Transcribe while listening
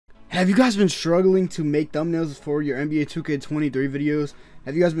Have you guys been struggling to make thumbnails for your NBA 2K23 videos?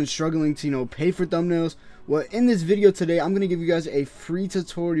 Have you guys been struggling to, pay for thumbnails? Well, in this video today, I'm going to give you guys a free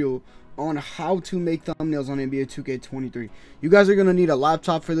tutorial on how to make thumbnails on NBA 2K23. You guys are going to need a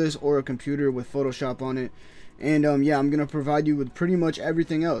laptop for this or a computer with Photoshop on it. And yeah, I'm going to provide you with pretty much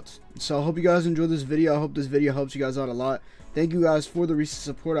everything else. So I hope you guys enjoy this video. I hope this video helps you guys out a lot. Thank you guys for the recent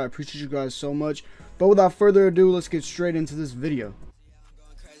support. I appreciate you guys so much. But without further ado, let's get straight into this video.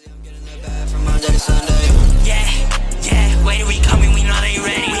 Yeah, wait, we coming, we know they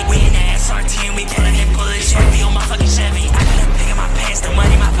ready. We in the SR10, we pulling them bullets heavy on my fucking Chevy. I gotta pick up my pants, the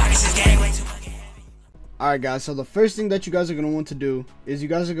money in my pockets is getting way too fucking heavy. Alright guys, so the first thing that you guys are going to want to do is you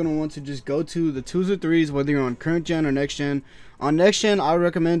guys are going to want to just go to the 2s or 3s, whether you're on current gen or next gen. On next gen, I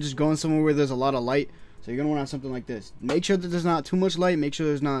recommend just going somewhere where there's a lot of light. So you're going to want to have something like this. Make sure that there's not too much light, make sure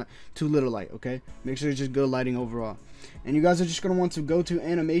there's not too little light, okay? Make sure there's just good lighting overall. And you guys are just going to want to go to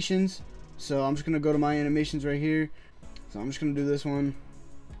animations. So I'm just going to go to my animations right here. So I'm just going to do this one,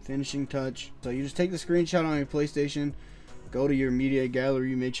 finishing touch. So you just take the screenshot on your PlayStation, go to your media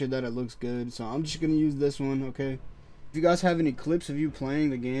gallery, make sure that it looks good. So I'm just going to use this one, okay? If you guys have any clips of you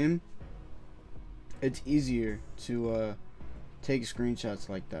playing the game, it's easier to take screenshots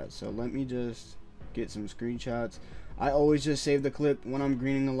like that. So let me just get some screenshots. I always just save the clip when I'm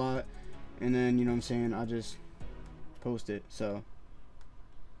greening a lot, and then, you know what I'm saying, I just post it. So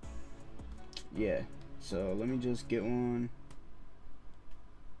yeah, so let me just get one.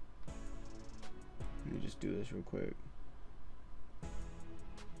 Let me just do this real quick.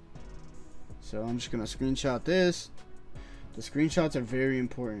 So I'm just gonna screenshot this. The screenshots are very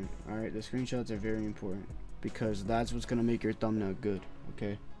important. Alright, the screenshots are very important because that's what's gonna make your thumbnail good.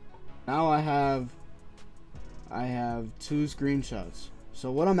 Okay, now I have 2 screenshots.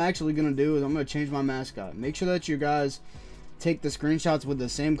 So what I'm actually gonna do is I'm gonna change my mascot. Make sure that you guys take the screenshots with the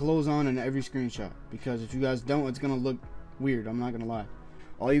same clothes on in every screenshot, because if you guys don't, it's gonna look weird. I'm not gonna lie.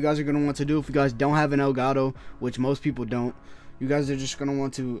 All you guys are gonna want to do, if you guys don't have an Elgato, which most people don't, you guys are just gonna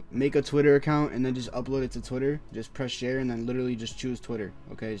want to make a Twitter account and then just upload it to Twitter. Just press share and then literally just choose Twitter.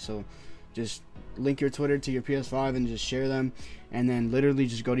 Okay, so just link your Twitter to your PS5 and just share them, and then literally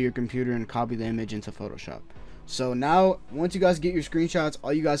just go to your computer and copy the image into Photoshop. So now, once you guys get your screenshots,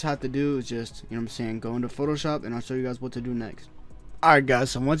 all you guys have to do is just, go into Photoshop, and I'll show you guys what to do next. Alright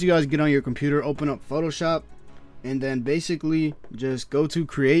guys, so once you guys get on your computer, open up Photoshop, and then basically just go to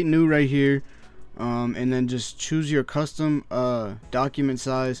create new right here, and then just choose your custom document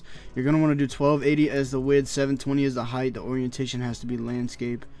size. You're going to want to do 1280 as the width, 720 as the height, the orientation has to be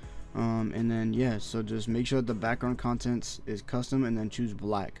landscape, and then yeah, so just make sure that the background contents is custom, and then choose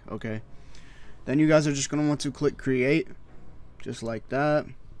black. Okay, then you guys are just going to want to click create, just like that.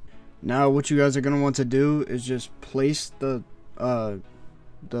 Now what you guys are going to want to do is just place the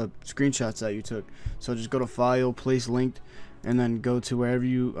screenshots that you took. So just go to file, place linked, and then go to wherever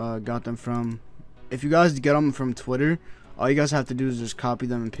you got them from. If you guys get them from Twitter, all you guys have to do is just copy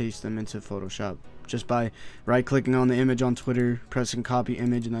them and paste them into Photoshop just by right clicking on the image on Twitter, pressing copy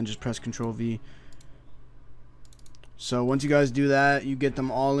image, and then just press Ctrl V. So once you guys do that, you get them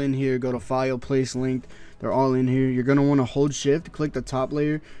all in here. Go to file, place linked, they're all in here. You're gonna want to hold shift, click the top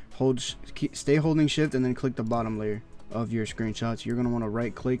layer, stay holding shift, and then click the bottom layer of your screenshots. You're gonna want to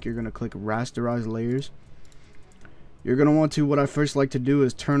right click, you're gonna click rasterize layers. You're gonna want to, what I first like to do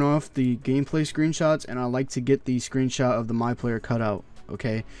is turn off the gameplay screenshots, and I like to get the screenshot of the my player cutout.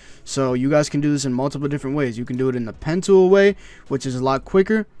 Okay, so you guys can do this in multiple different ways. You can do it in the pen tool way, which is a lot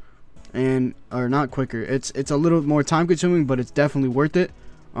quicker, or not quicker, it's a little more time consuming, but it's definitely worth it.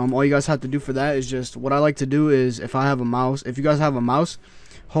 All you guys have to do for that is just, what I like to do is, if I have a mouse, if you guys have a mouse,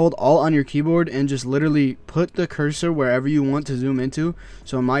 hold Alt on your keyboard and just literally put the cursor wherever you want to zoom into.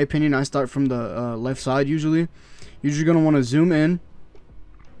 So in my opinion, I start from the left side usually. You're just going to want to zoom in,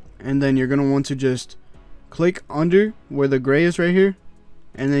 and then you're going to want to just click under where the gray is right here,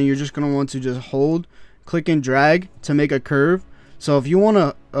 and then you're just going to want to just hold, click and drag to make a curve. So if you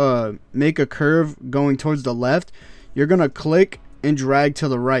want to make a curve going towards the left, you're going to click and drag to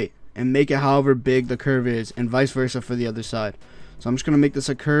the right and make it however big the curve is, and vice versa for the other side. So I'm just going to make this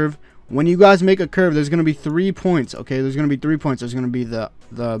a curve. When you guys make a curve, there's going to be 3 points. Okay, there's going to be 3 points. There's going to be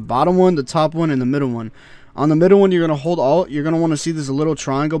the bottom one, the top one, and the middle one. On the middle one, you're going to hold Alt. You're going to want to see this little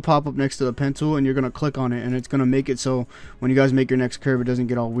triangle pop up next to the pen tool, and you're going to click on it, and it's going to make it so when you guys make your next curve, it doesn't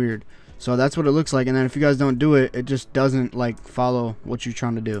get all weird. So that's what it looks like, and then if you guys don't do it, it just doesn't like follow what you're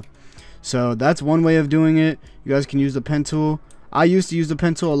trying to do. So that's one way of doing it. You guys can use the pen tool. I used to use the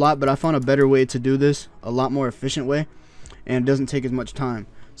pen tool a lot, but I found a better way to do this, a lot more efficient way, and it doesn't take as much time.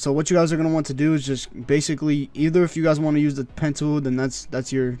 So what you guys are going to want to do is just basically, either if you guys want to use the pen tool, then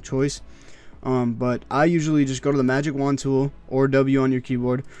that's your choice. But I usually just go to the magic wand tool or W on your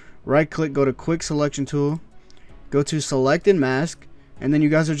keyboard, right click, go to quick selection tool, go to select and mask, and then you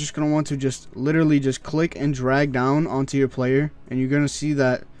guys are just going to want to just literally just click and drag down onto your player, and you're going to see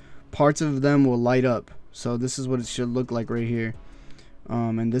that parts of them will light up. So this is what it should look like right here.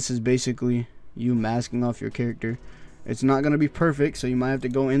 And this is basically you masking off your character. It's not going to be perfect, so you might have to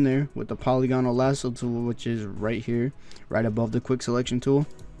go in there with the polygonal lasso tool, which is right here, right above the quick selection tool.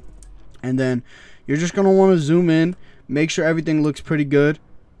 And then you're just going to want to zoom in, make sure everything looks pretty good.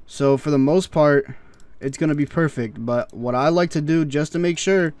 So for the most part, it's going to be perfect. But what I like to do just to make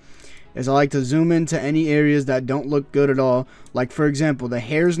sure is I like to zoom into any areas that don't look good at all. Like for example, the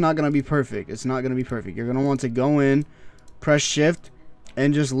hair is not going to be perfect. It's not going to be perfect. You're going to want to go in, press shift,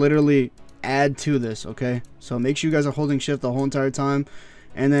 and just literally add to this, okay? So make sure you guys are holding shift the whole entire time,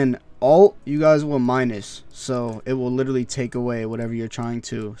 and then alt you guys will minus, so it will literally take away whatever you're trying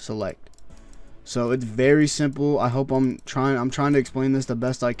to select. So it's very simple. I hope I'm trying to explain this the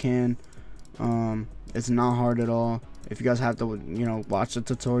best I can. It's not hard at all. If you guys have to, you know, watch the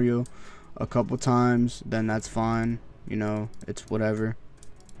tutorial a couple times, then that's fine, you know, it's whatever.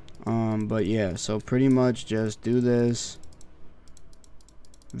 But yeah, so pretty much just do this.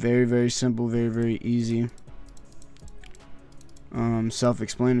 Very simple, very easy.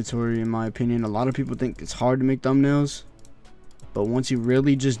 Self-explanatory in my opinion. A lot of people think it's hard to make thumbnails, but once you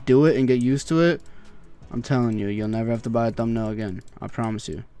really just do it and get used to it, I'm telling you, you'll never have to buy a thumbnail again. I promise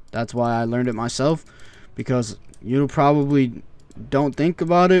you. That's why I learned it myself, because you probably don't think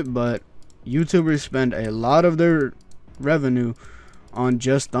about it, but YouTubers spend a lot of their revenue on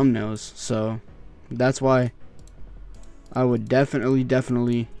just thumbnails. So that's why I would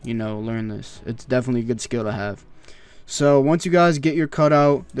definitely, you know, learn this. It's definitely a good skill to have. So once you guys get your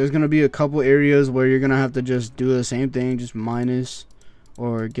cutout, there's going to be a couple areas where you're going to have to just do the same thing, just minus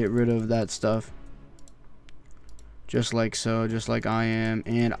or get rid of that stuff. Just like so, just like I am.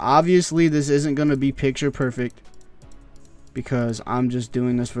 And obviously this isn't going to be picture perfect, because I'm just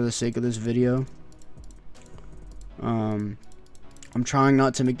doing this for the sake of this video. I'm trying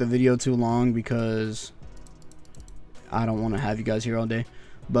not to make the video too long because I don't want to have you guys here all day.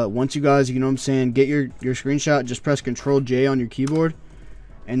 But once you guys, you know what I'm saying, get your screenshot, just press Control J on your keyboard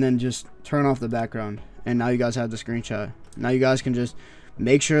and then just turn off the background, and now you guys have the screenshot. Now you guys can just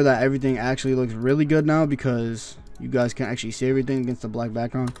make sure that everything actually looks really good now, because you guys can actually see everything against the black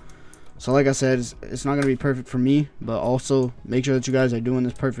background. So like I said, it's not going to be perfect for me, but also make sure that you guys are doing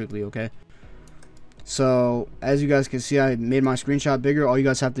this perfectly, okay? So as you guys can see, I made my screenshot bigger. All you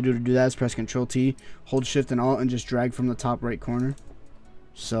guys have to do to do that is press Control T, hold Shift and Alt, and just drag from the top right corner.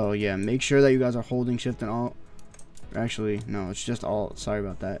 So yeah, make sure that you guys are holding Shift and Alt. Actually, no, it's just Alt. Sorry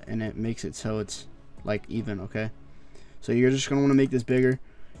about that. And it makes it so it's like even, okay? So you're just going to want to make this bigger.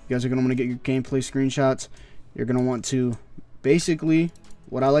 You guys are going to want to get your gameplay screenshots. You're going to want to basically,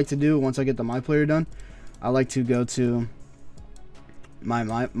 what I like to do once I get the My Player done, I like to go to my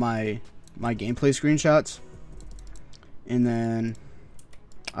gameplay screenshots, and then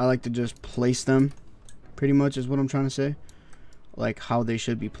I like to just place them, pretty much is what I'm trying to say, like how they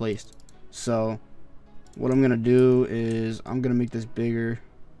should be placed. So what I'm gonna do is I'm gonna make this bigger,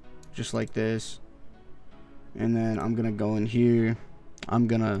 just like this, and then I'm gonna go in here. I'm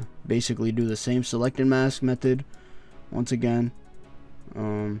gonna basically do the same select and mask method once again.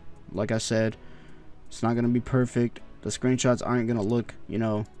 Like I said, it's not gonna be perfect. The screenshots aren't gonna look, you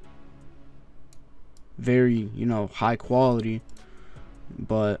know, very, you know, high quality,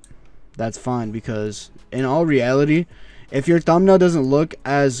 but that's fine, because in all reality, if your thumbnail doesn't look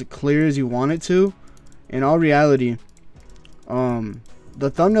as clear as you want it to, in all reality, the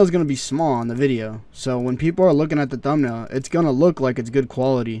thumbnail is going to be small on the video. So when people are looking at the thumbnail, it's going to look like it's good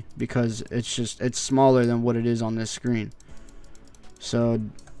quality, because it's smaller than what it is on this screen. So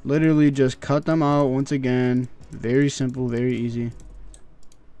literally just cut them out once again. Very simple, very easy.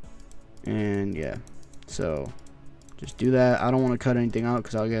 And yeah, so just do that. I don't want to cut anything out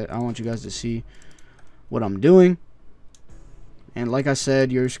because I want you guys to see what I'm doing. And like I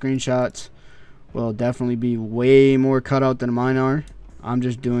said, your screenshots will definitely be way more cut out than mine are. I'm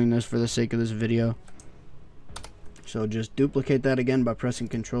just doing this for the sake of this video. So just duplicate that again by pressing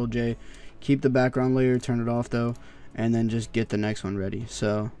Control J. Keep the background layer, turn it off though, and then just get the next one ready.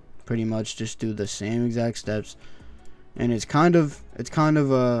 So pretty much just do the same exact steps, and it's kind of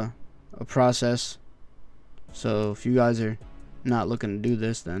a process. So if you guys are not looking to do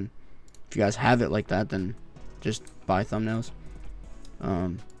this, then if you guys have it like that, then just buy thumbnails,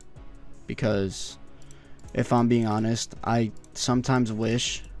 because if I'm being honest. I sometimes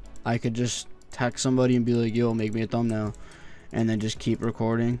wish I could just text somebody and be like, yo, make me a thumbnail, and then just keep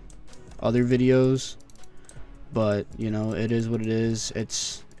recording other videos. But you know, it is what it is.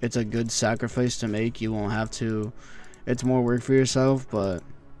 It's a good sacrifice to make. You won't have to, it's more work for yourself, but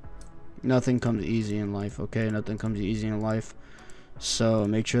nothing comes easy in life. Okay, nothing comes easy in life. So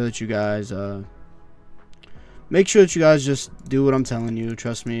make sure that you guys just do what I'm telling you.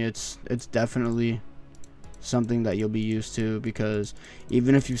 Trust me, it's definitely something that you'll be used to, because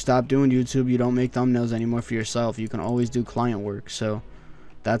even if you stop doing YouTube, you don't make thumbnails anymore for yourself, you can always do client work. So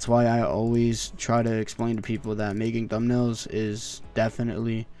that's why I always try to explain to people that making thumbnails is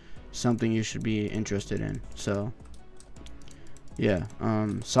definitely something you should be interested in. So yeah,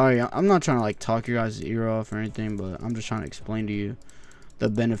 sorry, I'm not trying to like talk your guys' ear off or anything, but I'm just trying to explain to you the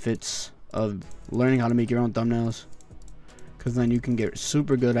benefits of learning how to make your own thumbnails, because then you can get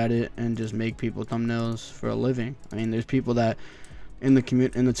super good at it and just make people thumbnails for a living. I mean, there's people that in the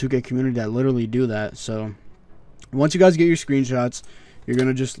 2K community that literally do that. So once you guys get your screenshots, you're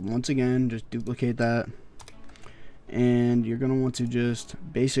gonna just once again just duplicate that, and you're gonna want to just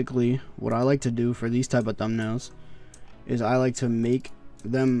basically, what I like to do for these type of thumbnails is I like to make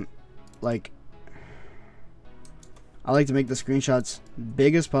them like, I like to make the screenshots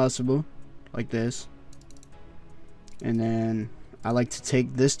big as possible, like this. And then I like to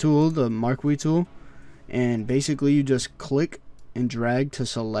take this tool, the Marquee tool, and basically you just click and drag to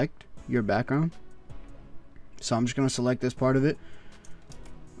select your background. So I'm just going to select this part of it.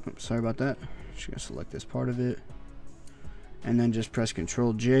 Oops, sorry about that. Just going to select this part of it. And then just press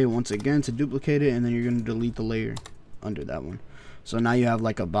Ctrl J once again to duplicate it, and then you're going to delete the layer under that one. So now you have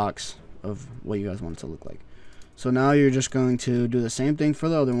like a box of what you guys want it to look like. So now you're just going to do the same thing for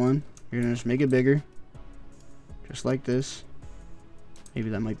the other one. You're going to just make it bigger, just like this. Maybe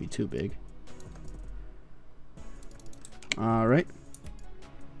that might be too big. Alright.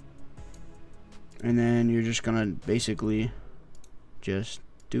 And then you're just going to basically just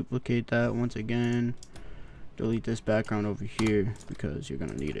duplicate that once again. Delete this background over here because you're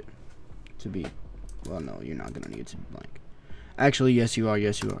going to need it to be, well, no, you're not going to need it to be blank. Actually, yes you are.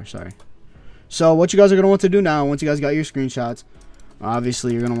 Yes you are. Sorry. So what you guys are going to want to do now, once you guys got your screenshots,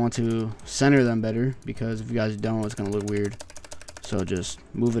 obviously you're going to want to center them better, because if you guys don't, it's going to look weird. So just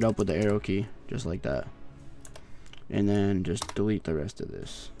move it up with the arrow key, just like that. And then just delete the rest of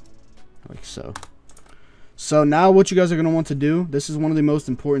this, like so. So now what you guys are going to want to do, this is one of the most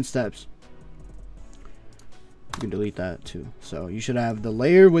important steps. You can delete that too. So you should have the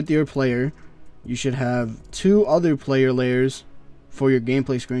layer with your player. You should have 2 other player layers for your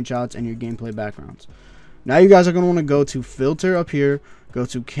gameplay screenshots and your gameplay backgrounds. Now you guys are going to want to go to filter up here, go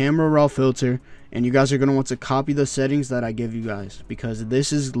to camera raw filter, and you guys are going to want to copy the settings that I give you guys, because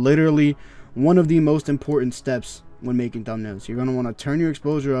this is literally one of the most important steps when making thumbnails. You're going to want to turn your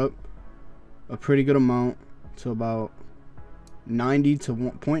exposure up a pretty good amount to about 90 to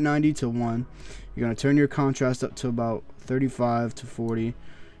 0.90 to 1. You're going to turn your contrast up to about 35 to 40.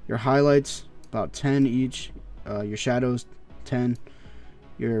 Your highlights about 10 each. Your shadows 10.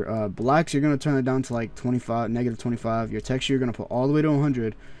 Your blacks, you're going to turn it down to like 25, negative 25. Your texture, you're going to put all the way to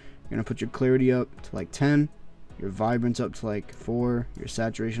 100. You're going to put your clarity up to like 10. Your vibrance up to like 4. Your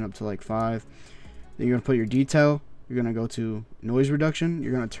saturation up to like 5. Then you're going to put your detail. You're going to go to noise reduction.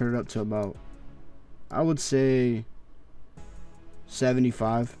 You're going to turn it up to about, I would say,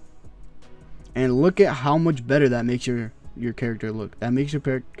 75. And look at how much better that makes your character look. That makes your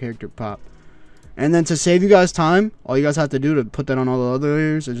character pop. And then to save you guys time, all you guys have to do to put that on all the other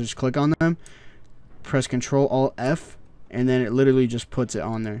layers is just click on them, press Ctrl Alt F, and then it literally just puts it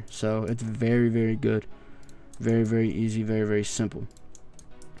on there. So it's very, very good. Very, very easy, very, very simple.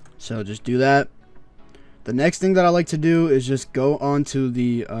 So just do that. The next thing that I like to do is just go onto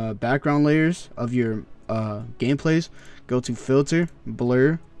the background layers of your gameplays. Go to filter,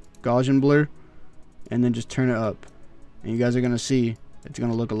 blur, Gaussian blur, and then just turn it up. And you guys are going to see it's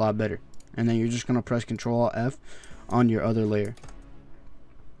going to look a lot better. And then you're just going to press Ctrl Alt F on your other layer.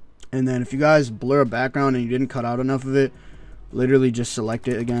 And then if you guys blur a background and you didn't cut out enough of it, literally just select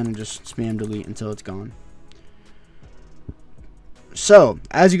it again and just spam delete until it's gone. So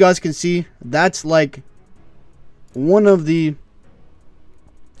as you guys can see, that's like one of the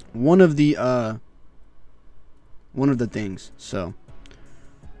things. So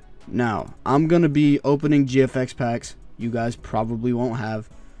now I'm gonna be opening GFX packs you guys probably won't have,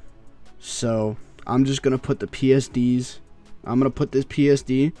 so I'm just gonna put the PSDs. I'm gonna put this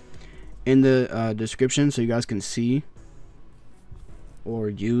PSD in the description so you guys can see or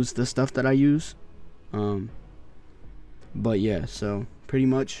use the stuff that I use. But yeah, so pretty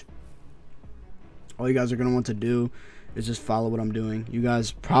much all you guys are going to want to do is just follow what I'm doing. You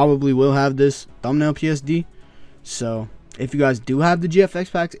guys probably will have this thumbnail PSD. So if you guys do have the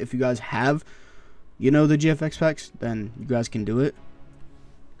GFX packs, if you guys have, the GFX packs, then you guys can do it.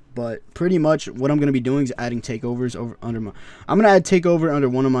 But pretty much what I'm going to be doing is adding takeovers over under my, I'm going to add takeover under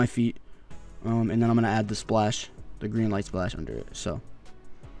one of my feet. And then I'm going to add the splash, the green light splash under it. So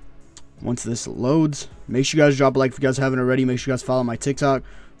once this loads, make sure you guys drop a like if you guys haven't already. Make sure you guys follow my TikTok,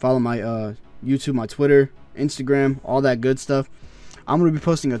 follow my YouTube, my Twitter, Instagram, all that good stuff. I'm going to be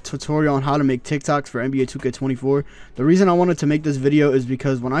posting a tutorial on how to make TikToks for NBA 2K24. The reason I wanted to make this video is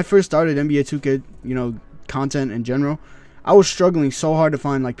because when I first started NBA 2K, content in general, I was struggling so hard to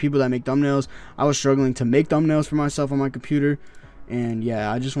find like people that make thumbnails. I was struggling to make thumbnails for myself on my computer, and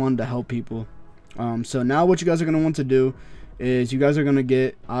yeah, I just wanted to help people. So now what you guys are going to want to do is you guys are going to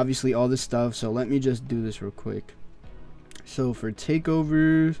get obviously all this stuff. So let me just do this real quick. So for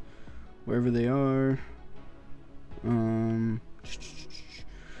takeovers, wherever they are, let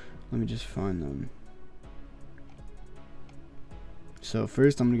me just find them. So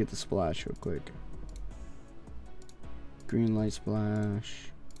first I'm gonna get the splash real quick. Green light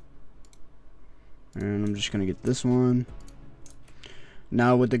splash. And I'm just gonna get this one.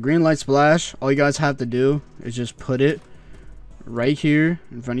 Now with the green light splash, all you guys have to do is just put it right here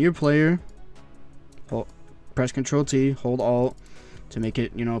in front of your player. Press Control T, hold Alt to make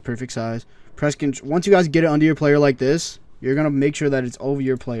it, a perfect size. Once you guys get it under your player like this, you're gonna make sure that it's over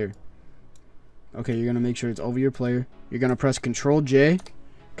your player. Okay, you're gonna make sure it's over your player. You're gonna press Control J,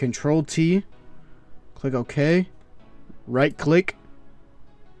 Control T, click OK, right click,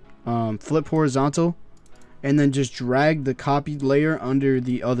 flip horizontal, and then just drag the copied layer under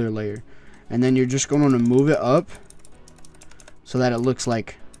the other layer. And then you're just going to move it up so that it looks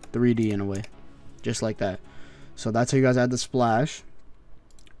like 3D in a way, just like that. So that's how you guys add the splash.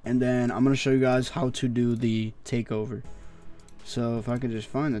 And then I'm going to show you guys how to do the takeover. So if I could just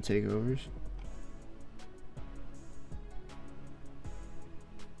find the takeovers.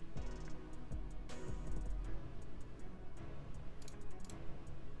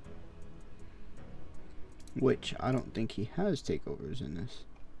 Which I don't think he has takeovers in this.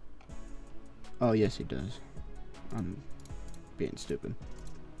 Oh, yes, he does. I'm being stupid.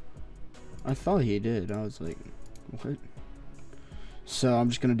 I thought he did. I was like, what? So I'm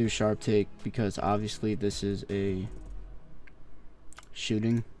just gonna do sharp take because obviously this is a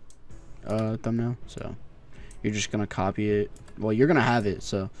shooting thumbnail. So you're just gonna copy it. Well, you're gonna have it.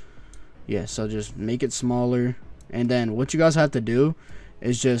 So yeah. So just make it smaller. And then what you guys have to do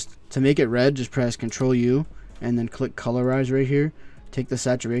is just to make it red, just press Control U and then click colorize right here. Take the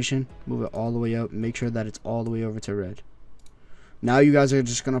saturation, move it all the way up, make sure that it's all the way over to red. Now you guys are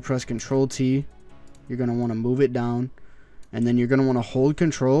just gonna press Control T. You're gonna want to move it down, and then you're gonna want to hold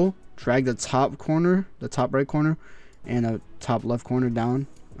Control, drag the top corner, the top right corner, and the top left corner down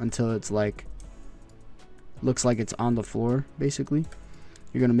until it's like looks like it's on the floor. Basically,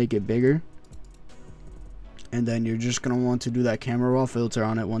 you're gonna make it bigger. And then you're just going to want to do that camera raw filter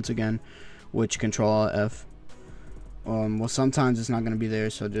on it once again, which Control F. Well, sometimes it's not going to be there,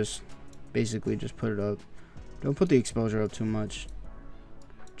 so just basically just put it up. Don't put the exposure up too much.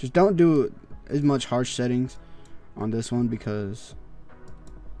 Just don't do as much harsh settings on this one because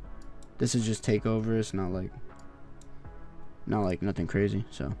this is just takeover. It's not like nothing crazy.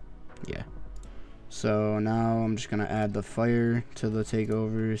 So yeah. So now I'm just going to add the fire to the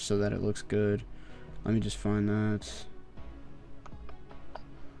takeover so that it looks good. Let me just find that.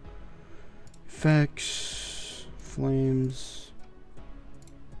 Effects, flames.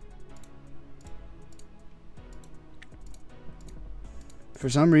 For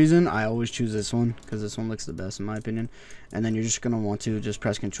some reason, I always choose this one because this one looks the best in my opinion. And then you're just gonna want to just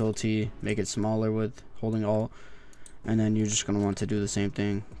press Control T, make it smaller with holding Alt, and then you're just gonna want to do the same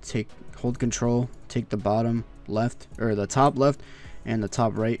thing. Hold Control, take the bottom left or the top left and the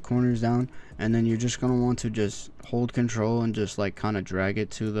top right corners down, and then you're just gonna want to just hold Control and just like kind of drag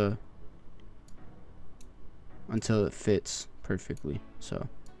it to the until it fits perfectly. So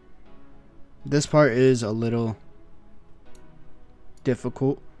this part is a little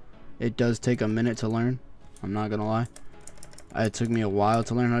difficult. It does take a minute to learn, I'm not gonna lie. It took me a while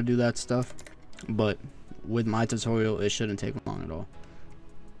to learn how to do that stuff, but with my tutorial it shouldn't take long at all.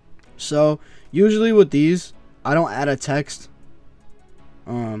 So usually with these I don't add a text,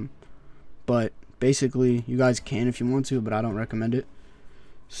 but basically you guys can if you want to, but I don't recommend it.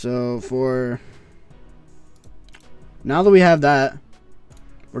 So for now that we have that,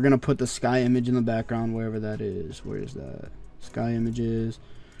 we're gonna put the sky image in the background wherever that is. Where is that? Sky images.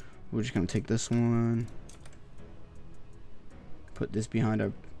 We're just gonna take this one, put this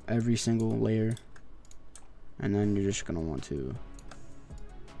behind every single layer and then you're just gonna want to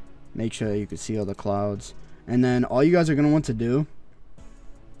make sure that you can see all the clouds. And then all you guys are gonna want to do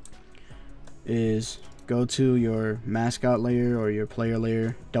is go to your mascot layer or your player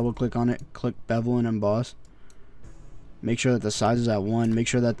layer, double click on it, click bevel and emboss. Make sure that the size is at 1. Make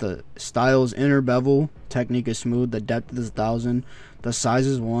sure that the style's inner bevel technique is smooth. The depth is 1000. The size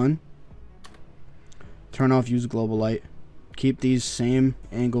is 1. Turn off use global light. Keep these same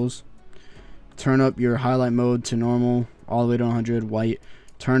angles. Turn up your highlight mode to normal, all the way to 100, white.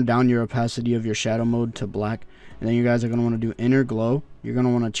 Turn down your opacity of your shadow mode to black. And then you guys are going to want to do inner glow. You're going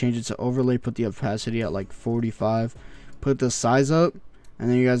to want to change it to overlay. Put the opacity at like 45. Put the size up. And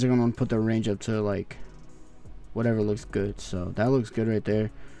then you guys are going to want to put the range up to like whatever looks good. So that looks good right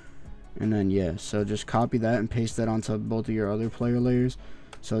there. And then yeah, so just copy that and paste that onto both of your other player layers.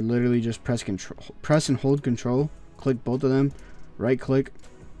 So literally just press and hold control, click both of them, right click,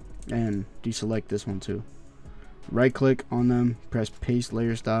 and deselect this one too. Right click on them, press paste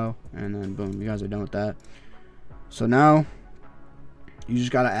layer style, and then boom, you guys are done with that. So now you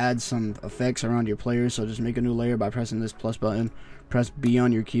just got to add some effects around your players. So just make a new layer by pressing this plus button, press B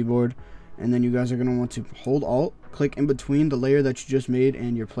on your keyboard. And then you guys are going to want to hold alt, click in between the layer that you just made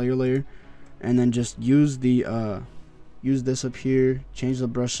and your player layer, and then just use the use this up here, change the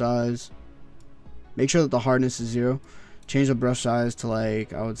brush size, make sure that the hardness is 0, change the brush size to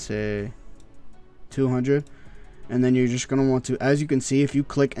like, I would say 200. And then you're just going to want to, as you can see, if you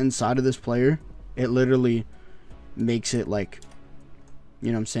click inside of this player, it literally makes it like,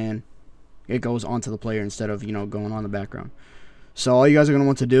 you know what I'm saying, it goes onto the player instead of, you know, going on the background. So all you guys are going to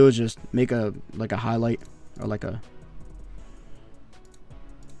want to do is just make a highlight, or like a,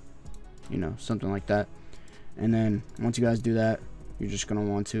 you know, something like that. And then once you guys do that, you're just going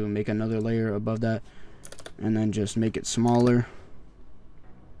to want to make another layer above that, and then just make it smaller,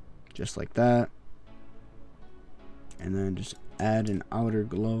 just like that. And then just add an outer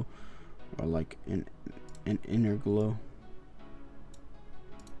glow, or like an inner glow.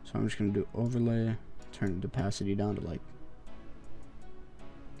 So I'm just going to do overlay, turn the opacity down to like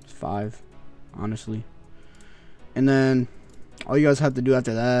 5, honestly. And then all you guys have to do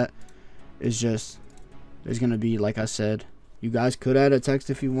after that is just, there's gonna be, like I said, you guys could add a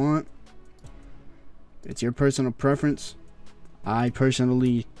text if you want. It's your personal preference. I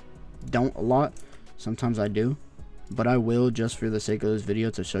personally don't a lot. Sometimes I do, but I will just for the sake of this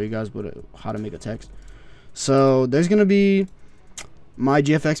video to show you guys how to make a text. So there's gonna be my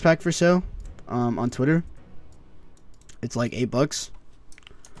GFX pack for sale on Twitter. It's like $8.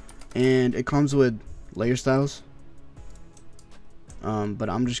 And it comes with layer styles, but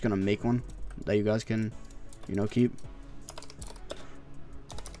I'm just gonna make one that you guys can, you know, keep.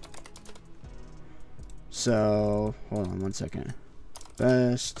 So hold on one second.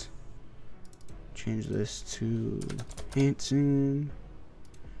 Best, change this to Hanson.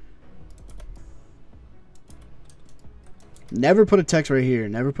 Never put a text right here.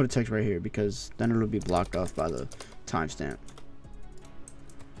 Never put a text right here, because then it'll be blocked off by the timestamp.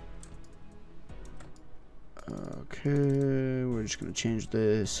 Okay, we're just gonna change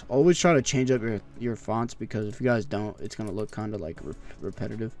this. Always try to change up your fonts, because if you guys don't, it's gonna look kind of like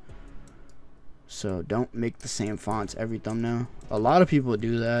repetitive. So don't make the same fonts every thumbnail. A lot of people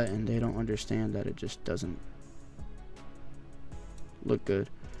do that and they don't understand that it just doesn't look good.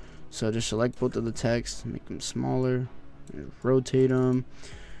 So just select both of the text, make them smaller, and rotate them.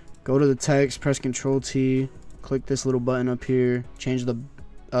 Go to the text, press Ctrl T, click this little button up here, change the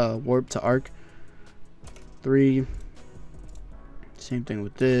warp to arc 3. Same thing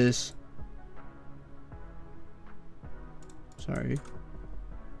with this. Sorry.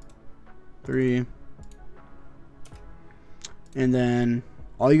 3. And then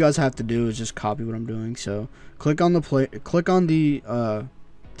all you guys have to do is just copy what I'm doing. So click on the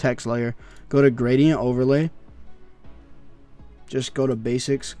text layer, go to gradient overlay, just go to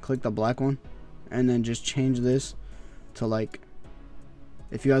basics, click the black one, and then just change this to like,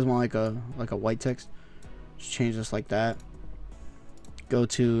 if you guys want like a white text, just change this like that. Go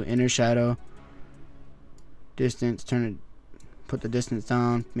to inner shadow, distance, turn it, put the distance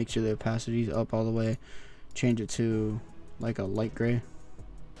down, make sure the opacity is up all the way, change it to like a light gray,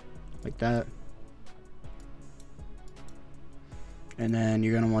 like that. And then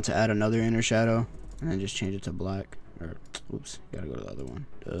you're gonna want to add another inner shadow, and then just change it to black. Or oops, gotta go to the other one.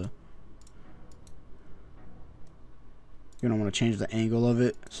 Duh. You're gonna want to change the angle of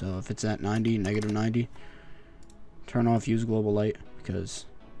it. So if it's at 90, negative 90, turn off use global light, because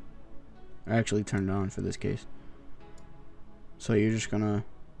I actually turned it on for this case. So you're just gonna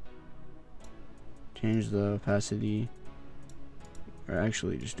change the opacity, or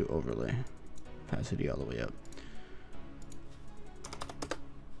actually just do overlay, opacity all the way up.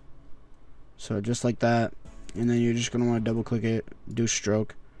 So just like that, and then you're just gonna want to double click it, do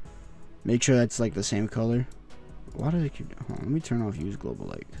stroke, make sure that's like the same color. Why does it keep? Hold on, let me turn off use global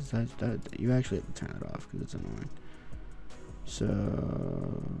light, because that you actually have to turn it off because it's annoying. So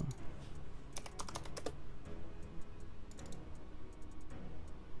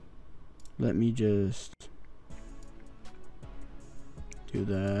let me just do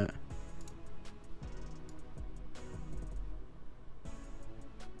that.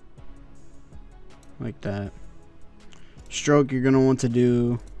 Like that. Stroke, you're gonna want to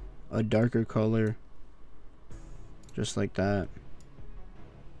do a darker color, just like that,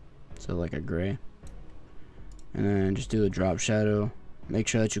 so like a gray. And then just do a drop shadow. Make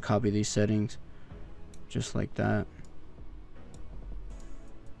sure that you copy these settings, just like that.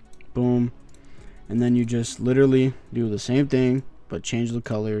 Boom. And then you just literally do the same thing but change the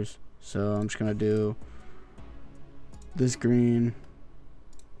colors. So I'm just gonna do this green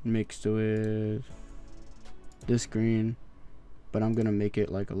mixed with this green, but I'm gonna make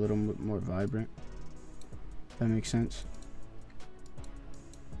it like a little bit more vibrant. That makes sense.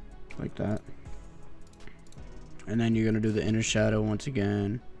 Like that. And then you're gonna do the inner shadow once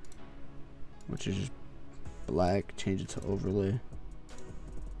again, which is just black. Change it to overlay.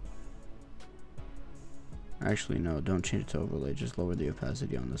 Actually, no, don't change it to overlay. Just lower the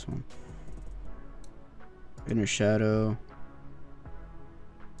opacity on this one. Inner shadow.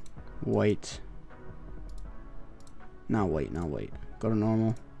 White. Not white, not white. Go to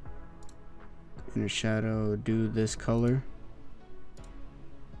normal. Inner shadow, do this color.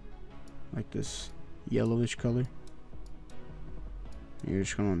 Like this yellowish color. And you're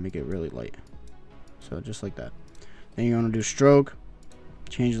just gonna make it really light. So just like that. Then you're gonna do stroke.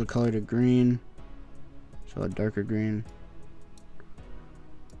 Change the color to green. So a darker green.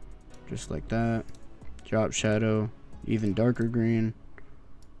 Just like that. Drop shadow, even darker green.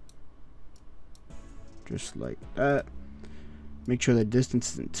 Just like that. Make sure the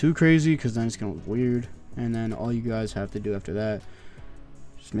distance isn't too crazy, because then it's gonna look weird. And then all you guys have to do after that,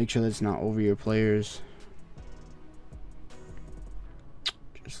 just make sure that it's not over your players.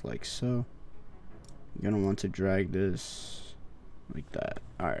 Just like so. You're gonna want to drag this like that.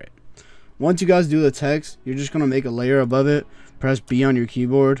 Alright. Once you guys do the text, you're just gonna make a layer above it. Press B on your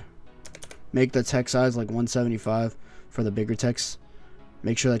keyboard. Make the text size like 175 for the bigger text.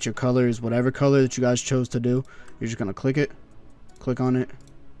 Make sure that your color is whatever color that you guys chose to do. You're just gonna click it, click on it,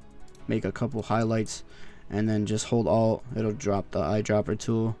 make a couple highlights, and then just hold Alt. It'll drop the eyedropper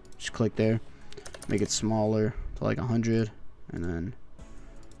tool. Just click there, make it smaller to like 100, and then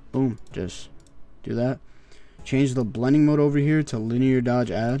boom, just do that. Change the blending mode over here to linear dodge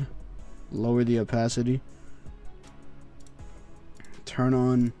add. Lower the opacity. Turn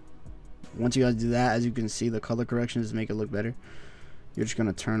on. Once you guys do that, as you can see, the color corrections to make it look better. You're just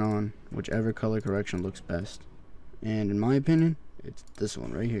gonna turn on whichever color correction looks best, and in my opinion, it's this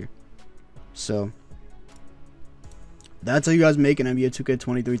one right here. So that's how you guys make an NBA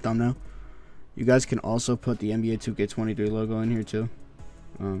 2K23 thumbnail. You guys can also put the NBA 2K23 logo in here too,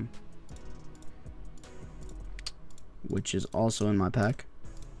 which is also in my pack.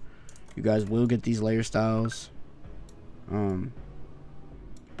 You guys will get these layer styles,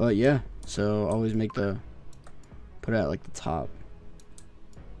 but yeah, so always make the put it at like the top.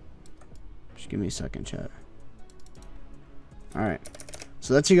 Just give me a second, chat. Alright,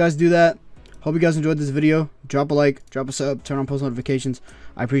 so that's how you guys do that. Hope you guys enjoyed this video. Drop a like, drop a sub, turn on post notifications.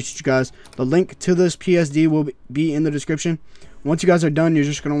 I appreciate you guys. The link to this PSD will be in the description. Once you guys are done, you're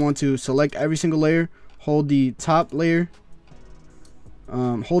just going to want to select every single layer, hold the top layer,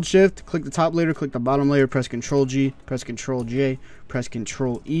 hold shift, click the top layer, click the bottom layer, press Ctrl G, press Ctrl J, press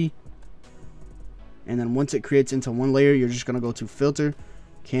Ctrl E, and then once it creates into one layer, you're just going to go to filter,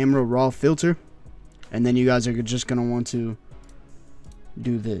 camera raw filter, and then you guys are just going to want to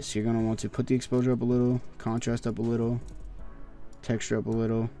do this. You're going to want to put the exposure up a little, contrast up a little, texture up a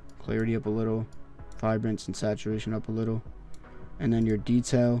little, clarity up a little, vibrance and saturation up a little, and then your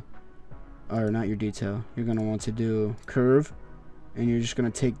detail, or not your detail, you're going to want to do curve, and you're just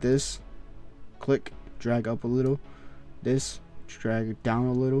going to take this, click, drag up a little, this, drag it down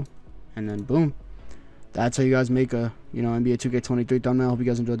a little, and then boom. That's how you guys make a, NBA 2K23 thumbnail. Hope you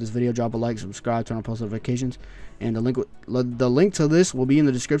guys enjoyed this video. Drop a like, subscribe, turn on post notifications, and the link to this will be in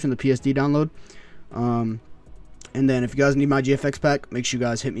the description, the PSD download. And then if you guys need my GFX pack, make sure you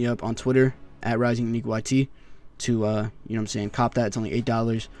guys hit me up on Twitter at RisingUniqueYT to cop that. It's only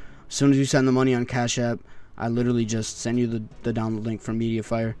 $8. As soon as you send the money on Cash App, I literally just send you the download link from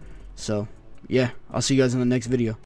Mediafire. So yeah, I'll see you guys in the next video.